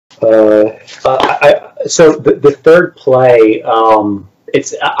So the third play,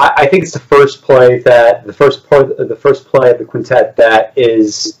 I think it's the first play that the first play of the quintet that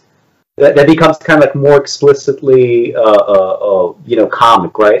becomes kind of like more explicitly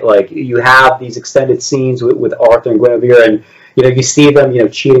comic, right? Like you have these extended scenes with Arthur and Guinevere, and you see them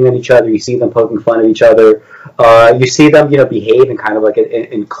cheating on each other, you see them poking fun at each other, you see them behave in kind of like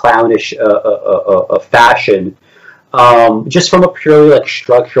in clownish fashion. Just from a purely like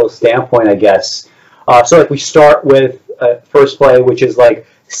structural standpoint, I guess. So like we start with first play, which is like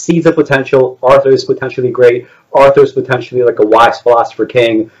seeds of potential. Arthur is potentially great. Arthur is potentially like a wise philosopher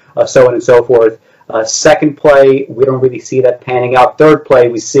king, so on and so forth. Second play, we don't really see that panning out. Third play,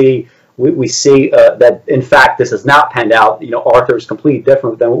 we see that in fact this has not panned out. Arthur is completely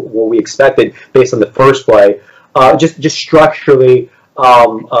different than what we expected based on the first play. Just structurally.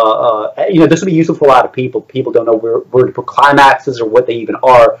 This will be useful for a lot of people. People don't know where to put climaxes or what they even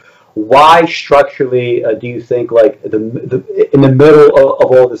are. Why structurally do you think, like in the middle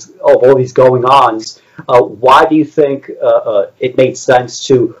of all these going ons, why do you think it made sense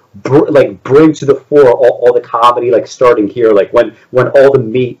to bring to the fore all the comedy, like starting here, like when all the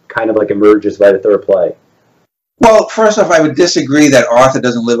meat kind of like emerges by the third play? Well, first off, I would disagree that Arthur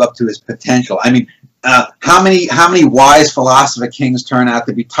doesn't live up to his potential. I mean, how many wise philosopher kings turn out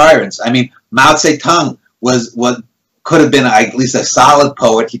to be tyrants? I mean, Mao Zedong could have been at least a solid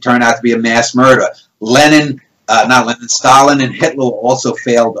poet. He turned out to be a mass murderer. Stalin and Hitler were also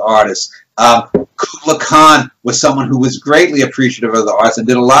failed artists. Kublai Khan was someone who was greatly appreciative of the arts and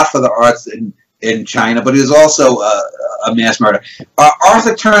did a lot for the arts in China, but he was also a mass murderer.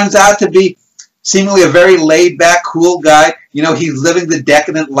 Arthur turns out to be seemingly a very laid-back, cool guy. He's living the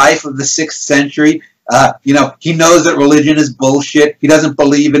decadent life of the 6th century. He knows that religion is bullshit. He doesn't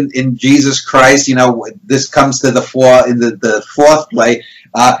believe in Jesus Christ. This comes to the fore in the fourth play.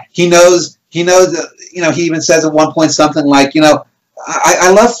 He knows, he even says at one point something like, I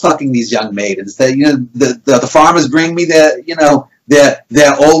love fucking these young maidens. The farmers bring me their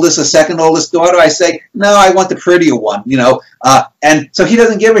oldest or second oldest daughter. I say, no, I want the prettier one, and so he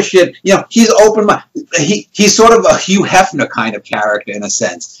doesn't give a shit. He's open-minded. He's sort of a Hugh Hefner kind of character in a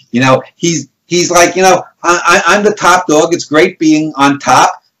sense. He's like, I'm the top dog. It's great being on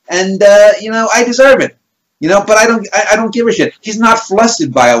top, and I deserve it. But I don't give a shit. He's not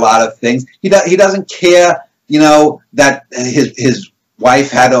flustered by a lot of things. He doesn't care, that his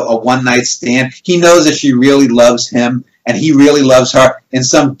wife had a one-night stand. He knows that she really loves him, and he really loves her in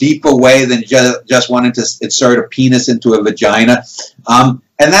some deeper way than just wanting to insert a penis into a vagina.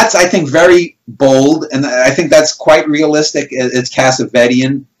 And that's, I think, very bold, and I think that's quite realistic. It's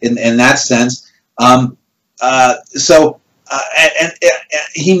Cassavetes in that sense. And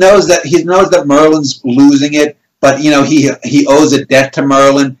he knows that Merlin's losing it, but he owes a debt to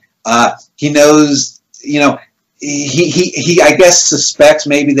Merlin. He knows, he I guess suspects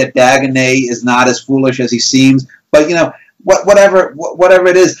maybe that Dagonet is not as foolish as he seems, but whatever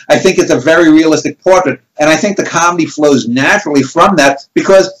it is, I think it's a very realistic portrait, and I think the comedy flows naturally from that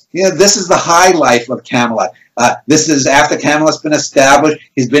because this is the high life of Camelot. This is after Camelot's been established.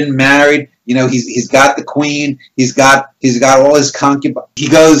 He's been married. He's got the queen. He's got all his concubines. He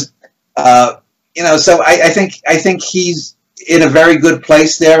goes, So I think he's in a very good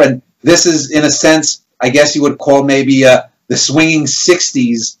place there, and this is in a sense, I guess you would call maybe the swinging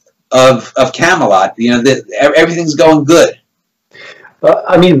 60s of Camelot. Everything's going good.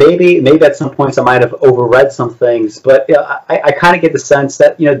 I mean, maybe at some points I might have overread some things, but I kind of get the sense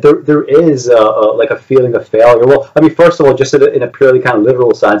that there is like a feeling of failure. Well, I mean, first of all, just in a purely kind of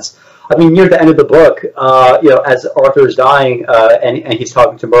literal sense. I mean, near the end of the book, as Arthur is dying, and he's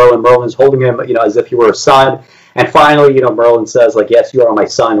talking to Merlin. Merlin's holding him, as if he were a son. And finally, Merlin says, like, "Yes, you are my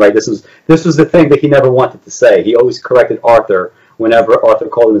son." Right? This was the thing that he never wanted to say. He always corrected Arthur whenever Arthur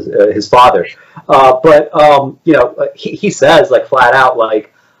called him his father. He says, like, flat out,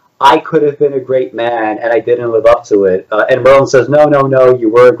 like, I could have been a great man and I didn't live up to it. And Merlin says, no, you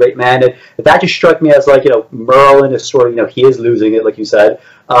were a great man. And that just struck me as like, Merlin is sort of, he is losing it, like you said.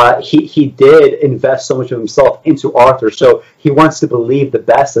 He did invest so much of himself into Arthur, so he wants to believe the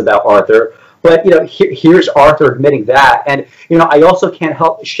best about Arthur. But, here's Arthur admitting that. And, I also can't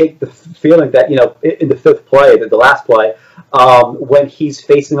help shake the feeling that, in the fifth play, the last play, when he's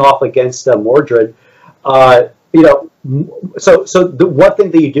facing off against Mordred, so the one thing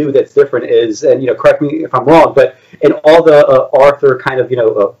that you do that's different is, and, correct me if I'm wrong, but in all the Arthur kind of,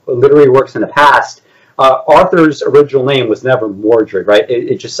 literary works in the past, Arthur's original name was never Mordred, right?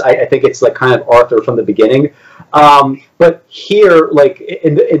 It just, I think it's like kind of Arthur from the beginning. But here, like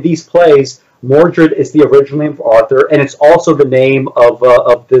in these plays, Mordred is the original name of Arthur, and it's also the name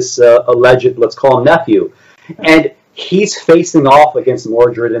of this alleged, let's call him, nephew. And he's facing off against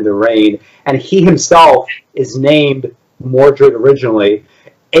Mordred in the rain, and he himself is named Mordred originally.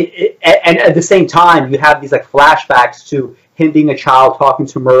 And at the same time, you have these like flashbacks to him being a child talking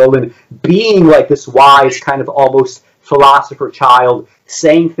to Merlin, being like this wise kind of almost philosopher child,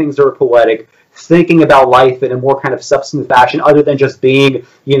 saying things that are poetic, thinking about life in a more kind of substantive fashion, other than just being,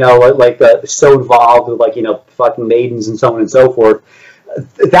 like so involved with like, fucking maidens and so on and so forth.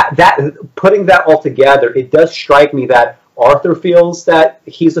 That putting that all together, it does strike me that Arthur feels that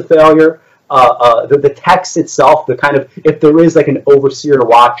he's a failure. The text itself, the kind of, if there is like an overseer or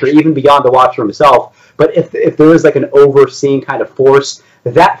watcher, even beyond the watcher himself, but if there is like an overseeing kind of force,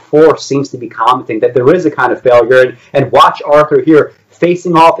 that force seems to be commenting that there is a kind of failure, and watch Arthur here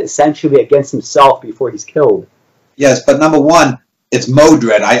facing off essentially against himself before he's killed. Yes, but number one, it's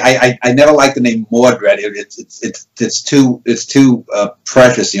Modred. I never liked the name Mordred. It's too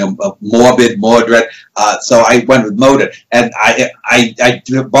precious, morbid, Mordred. So I went with Modred, and I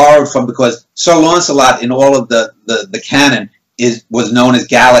borrowed from, because Sir Launcelot in all of the canon was known as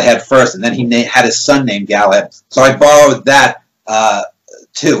Galahad first, and then he had his son named Galahad. So I borrowed that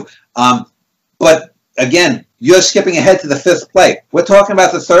too. But again, you're skipping ahead to the fifth play. We're talking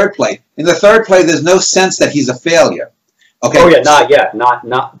about the third play. In the third play, there's no sense that he's a failure. Okay. Oh yeah, not yet,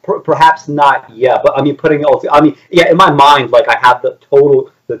 perhaps not yet. But I mean, in my mind, like I have the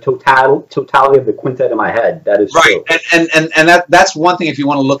totality of the quintet in my head. That is right, true. And that's one thing if you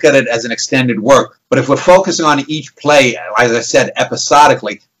want to look at it as an extended work. But if we're focusing on each play, as I said,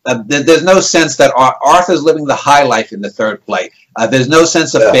 episodically, there's no sense that Arthur's living the high life in the third play. There's no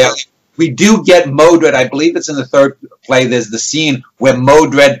sense of failure. We do get Modred. I believe it's in the third play. There's the scene where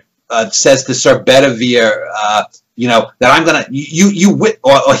Modred says to Sir Bedivere, that I'm gonna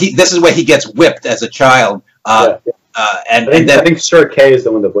this is where he gets whipped as a child. And I think Sir Kay is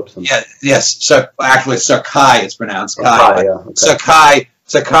the one that whips him. Yeah, yes, Sir Kai, it's pronounced Kai. Okay.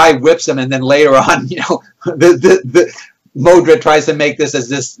 Sir Kai whips him, and then later on, the Modred tries to make this as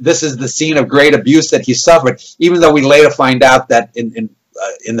this is the scene of great abuse that he suffered, even though we later find out that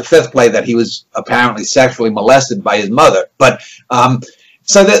in the fifth play that he was apparently sexually molested by his mother. But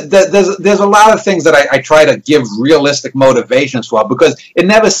so there's a lot of things that I try to give realistic motivations for, because it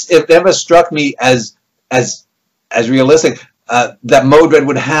never struck me as realistic that Modred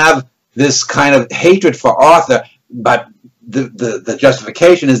would have this kind of hatred for Arthur, but the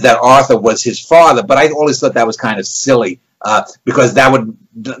justification is that Arthur was his father. But I always thought that was kind of silly, because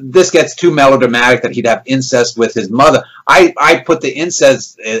this gets too melodramatic that he'd have incest with his mother. I put the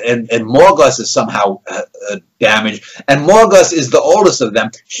incest, and Morgause is somehow damaged, and Morgause is the oldest of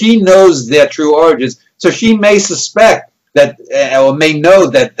them. She knows their true origins, so she may suspect that, or may know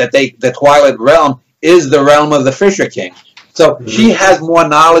that the Twilight Realm is the realm of the Fisher King. So she has more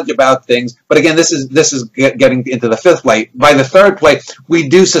knowledge about things. But again, this is getting into the fifth play. By the third play, we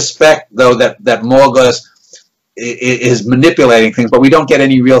do suspect, though, that Morgause is manipulating things, but we don't get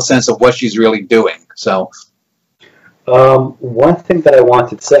any real sense of what she's really doing. So, one thing that I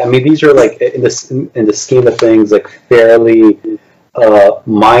wanted to say, I mean, these are like in the scheme of things, like fairly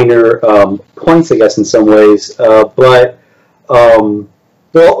minor points, I guess, in some ways.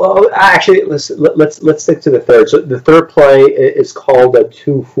 Well, actually, let's stick to the third. So the third play is called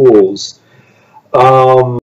Two Fools.